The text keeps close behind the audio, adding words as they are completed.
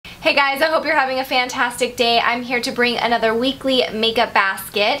Hey guys, I hope you're having a fantastic day. I'm here to bring another weekly makeup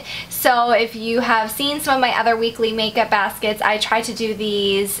basket. So if you have seen some of my other weekly makeup baskets, I try to do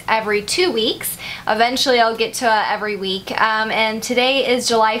these every 2 weeks. Eventually I'll get to every week. And today is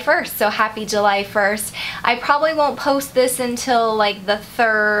July 1st, so happy July 1st. I probably won't post this until like the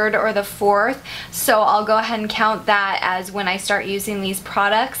 3rd or the 4th, so I'll go ahead and count that as when I start using these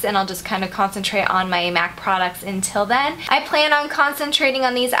products, and I'll just kind of concentrate on my MAC products until then. I plan on concentrating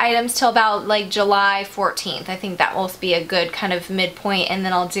on these items till about like July 14th. I think that will be a good kind of midpoint, and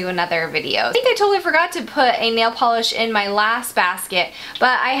then I'll do another video. I think I totally forgot to put a nail polish in my last basket,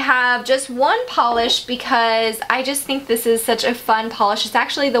 but I have just one polish because I just think this is such a fun polish. It's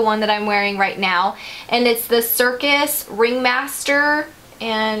actually the one that I'm wearing right now, and it's the Circus Ringmaster.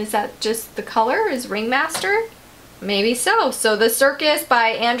 And is that just the color is Ringmaster? Maybe so. So the Circus by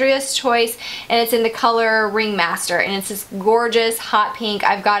Andrea's Choice, and it's in the color Ringmaster, and it's this gorgeous hot pink.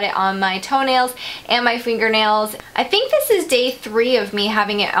 I've got it on my toenails and my fingernails. I think this is day 3 of me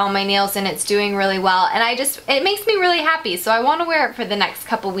having it on my nails, and it's doing really well, and it makes me really happy, so I want to wear it for the next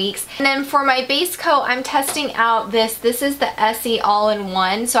couple weeks. And then for my base coat, I'm testing out this is the Essie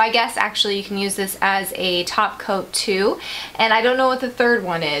all-in-one, so I guess actually you can use this as a top coat too, and I don't know what the third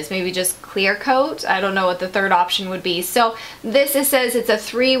one is. Maybe just clear coat? I don't know what the third option would be. So this, it says it's a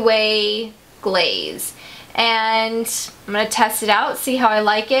 3-way glaze, and I'm gonna test it out, see how I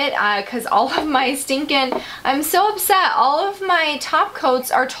like it, because all of my I'm so upset, all of my top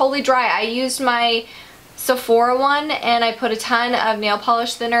coats are totally dry. I used my Sephora one and I put a ton of nail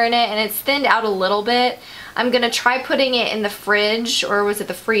polish thinner in it, and it's thinned out a little bit. I'm gonna try putting it in the fridge, or was it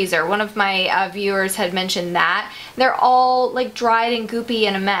the freezer? One of my viewers had mentioned that. They're all like dried and goopy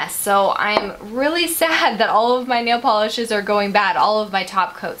and a mess, so I'm really sad that all of my nail polishes are going bad, all of my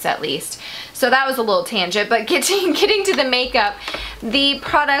top coats at least. So that was a little tangent, but getting to the makeup, the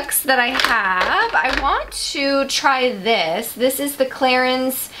products that I have, I want to try this. This is the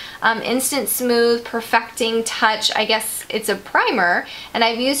Clarins Instant Smooth Perfecting Touch. I guess it's a primer, and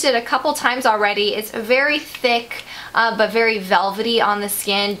I've used it a couple times already. It's very thick, but very velvety on the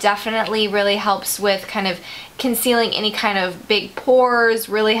skin. Definitely really helps with kind of concealing any kind of big pores,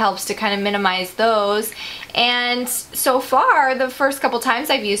 really helps to kind of minimize those. And so far, the first couple times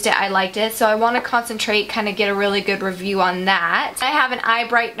I've used it, I liked it, so I want to concentrate, kind of get a really good review on that. I have an eye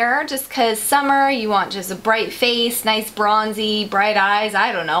brightener just because summer, you want just a bright face, nice bronzy, bright eyes,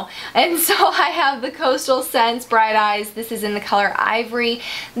 I don't know. And so I have the Coastal Scents Bright Eyes. This is in the color Ivory.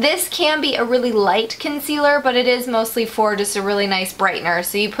 This can be a really light concealer, but it is mostly for just a really nice brightener.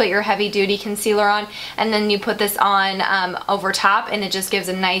 So you put your heavy duty concealer on, and then you put this on over top, and it just gives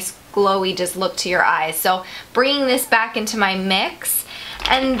a nice glowy just look to your eyes. So bringing this back into my mix.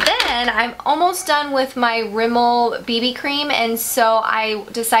 And then I'm almost done with my Rimmel BB cream, and so I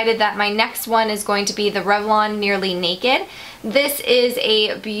decided that my next one is going to be the Revlon Nearly Naked. This is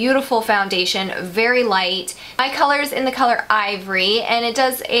a beautiful foundation, very light. My color is in the color Ivory, and it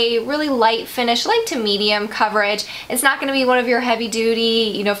does a really light finish, light to medium coverage. It's not going to be one of your heavy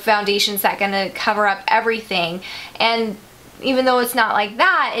duty, you know, foundations that going to cover up everything. And even though it's not like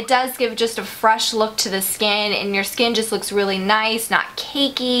that, it does give just a fresh look to the skin, and your skin just looks really nice, not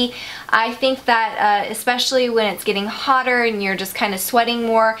cakey. I think that especially when it's getting hotter and you're just kind of sweating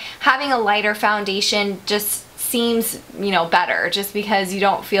more, having a lighter foundation just seems, you know, better, just because you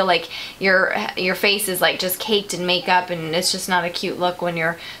don't feel like your face is like just caked in makeup, and it's just not a cute look when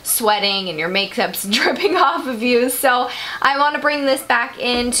you're sweating and your makeup's dripping off of you. So I want to bring this back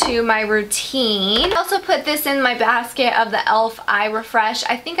into my routine. I also put this in my basket of the e.l.f. Eye Refresh.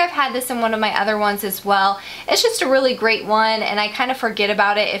 I think I've had this in one of my other ones as well. It's just a really great one, and I kind of forget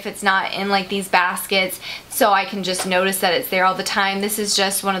about it if it's not in like these baskets, so I can just notice that it's there all the time. This is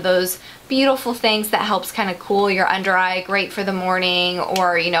just one of those beautiful things that helps kind of cool your under eye, great for the morning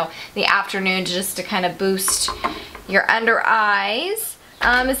or, you know, the afternoon, just to kind of boost your under eyes.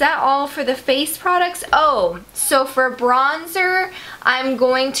 Is that all for the face products? Oh, so for bronzer, I'm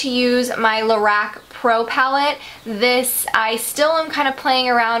going to use my Lorac Pro palette. This I still am kind of playing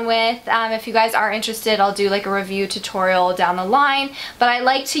around with. If you guys are interested, I'll do like a review tutorial down the line, but I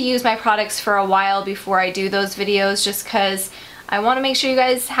like to use my products for a while before I do those videos, just because I want to make sure you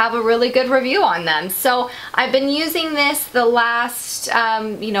guys have a really good review on them. So I've been using this the last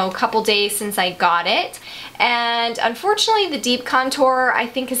you know, couple days since I got it, And unfortunately the deep contour I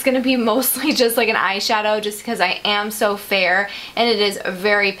think is going to be mostly just like an eyeshadow, just because I am so fair and it is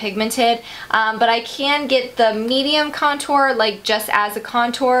very pigmented. But I can get the medium contour like just as a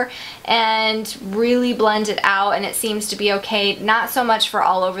contour and really blend it out, and it seems to be okay. Not so much for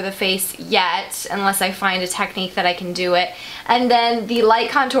all over the face yet, unless I find a technique that I can do it. And then the light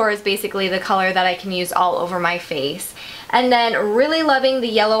contour is basically the color that I can use all over my face. And then really loving the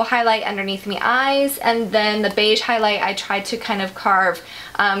yellow highlight underneath my eyes, and then the beige highlight I tried to kind of carve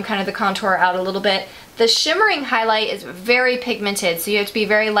kind of the contour out a little bit. The shimmering highlight is very pigmented, so you have to be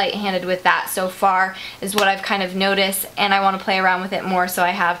very light-handed with that so far, is what I've kind of noticed, and I want to play around with it more so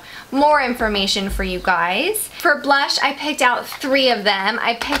I have more information for you guys. For blush, I picked out 3 of them.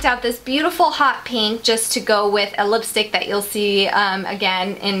 I picked out this beautiful hot pink just to go with a lipstick that you'll see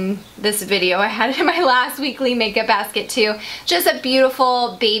again in this video. I had it in my last weekly makeup basket too. Just a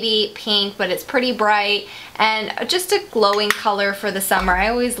beautiful baby pink, but it's pretty bright and just a glowing color for the summer. I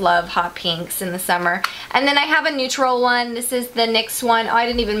always love hot pinks in the summer. And then I have a neutral one. This is the NYX one. Oh, I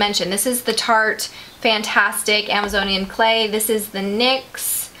didn't even mention. This is the Tarte Fantastic Amazonian Clay. This is the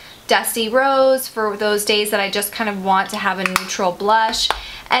NYX Dusty Rose for those days that I just kind of want to have a neutral blush.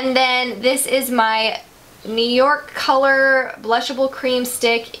 And then this is my New York Color Blushable Cream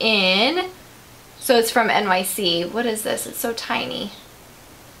Stick in, so it's from NYC. What is this? It's so tiny.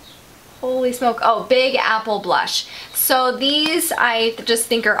 Holy smoke. Oh, Big Apple Blush. So these I just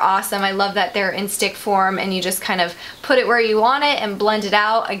think are awesome. I love that they're in stick form and you just kind of put it where you want it and blend it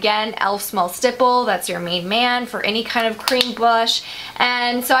out. Again, e.l.f. Small Stipple, that's your main man for any kind of cream blush.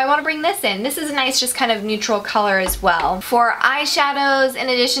 And so I want to bring this in. This is a nice just kind of neutral color as well. For eyeshadows, in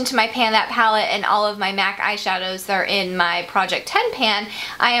addition to my Pan That palette and all of my MAC eyeshadows that are in my Project 10 pan,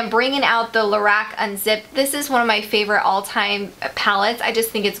 I am bringing out the Lorac Unzipped. This is one of my favorite all-time palettes. I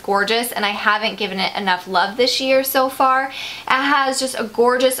just think it's gorgeous, and I haven't given it enough love this year so far. It has just a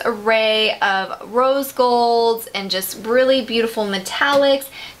gorgeous array of rose golds and just really beautiful metallics.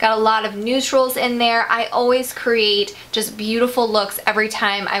 Got a lot of neutrals in there. I always create just beautiful looks every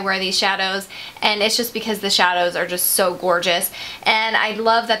time I wear these shadows, and it's just because the shadows are just so gorgeous. And I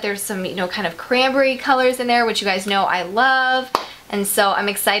love that there's some, you know, kind of cranberry colors in there, which you guys know I love. And so I'm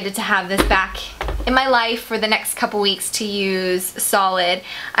excited to have this back in my life for the next couple weeks to use solid.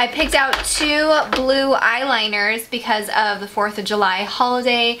 I picked out 2 blue eyeliners because of the 4th of July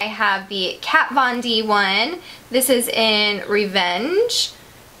holiday. I have the Kat Von D one. This is in Revenge.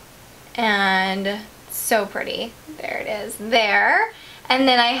 And so pretty. There it is. There. And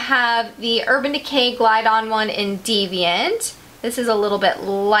then I have the Urban Decay Glide On one in Deviant. This is a little bit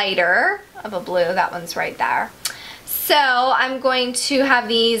lighter of a blue. That one's right there. So I'm going to have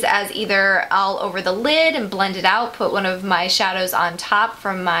these as either all over the lid and blend it out, put one of my shadows on top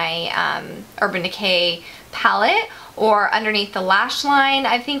from my Urban Decay palette, or underneath the lash line.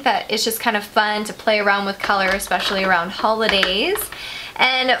 I think that it's just kind of fun to play around with color, especially around holidays.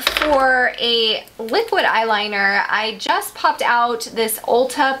 And for a liquid eyeliner, I just popped out this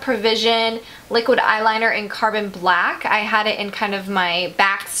Ulta Provision liquid eyeliner in Carbon Black. I had it in kind of my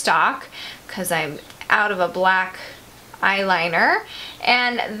back stock because I'm out of a black eyeliner,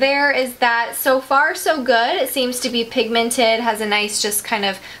 and there is that. So far so good. It seems to be pigmented, has a nice just kind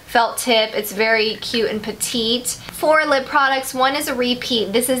of felt tip. It's very cute and petite. For lip products, one is a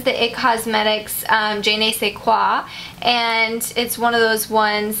repeat. This is the IT Cosmetics Je ne sais quoi, and it's one of those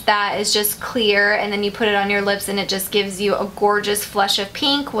ones that is just clear, and then you put it on your lips and it just gives you a gorgeous flush of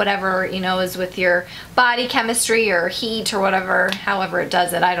pink, whatever, you know, is with your body chemistry or heat or whatever, however it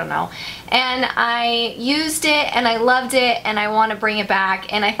does it, I don't know. And I used it and I loved it, and I want to bring it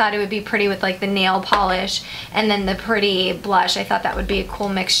back, and I thought it would be pretty with like the nail polish and then the pretty blush. I thought that would be a cool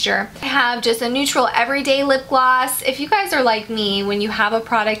mixture. I have just a neutral everyday lip gloss. If you guys are like me, when you have a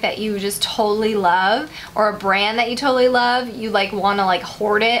product that you just totally love, or a brand that you totally love, you like want to like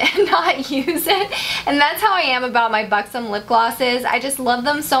hoard it and not use it. And that's how I am about my Buxom lip glosses. I just love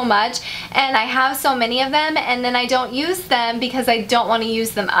them so much, and I have so many of them, and then I don't use them because I don't want to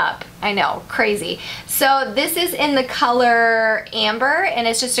use them up. I know, crazy. So this is in the color Amber, and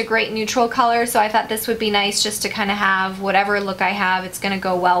it's just a great neutral color, so I thought this would be nice just to kind of have whatever look I have, it's going to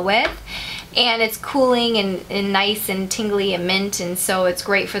go well with. And it's cooling and nice and tingly and mint, and so it's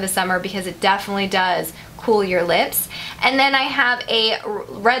great for the summer because it definitely does cool your lips. And then I have a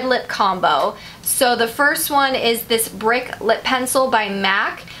red lip combo. So the first one is this Brick Lip Pencil by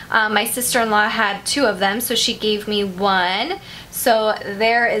MAC. My sister-in-law had 2 of them, so she gave me one. So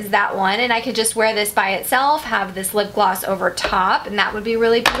there is that one, and I could just wear this by itself, have this lip gloss over top, and that would be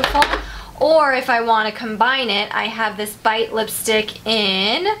really beautiful. Or if I want to combine it, I have this Bite lipstick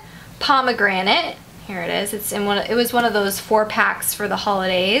in Pomegranate. Here it is. It's in it was one of those 4-packs for the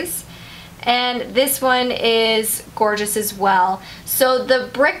holidays. And this one is gorgeous as well. So the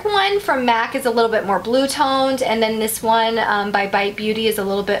brick one from MAC is a little bit more blue toned, and then this one by Bite Beauty is a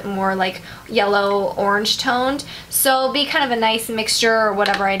little bit more like yellow orange toned. So it'll be kind of a nice mixture or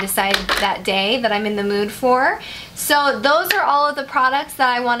whatever I decide that day that I'm in the mood for. So those are all of the products that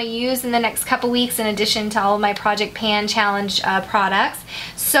I want to use in the next couple weeks, in addition to all of my Project Pan Challenge products.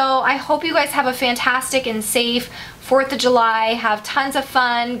 So I hope you guys have a fantastic and safe 4th of July, have tons of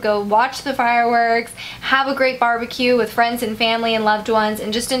fun, go watch the fireworks, have a great barbecue with friends and family and loved ones,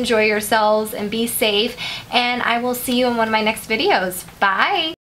 and just enjoy yourselves and be safe. And I will see you in one of my next videos. Bye!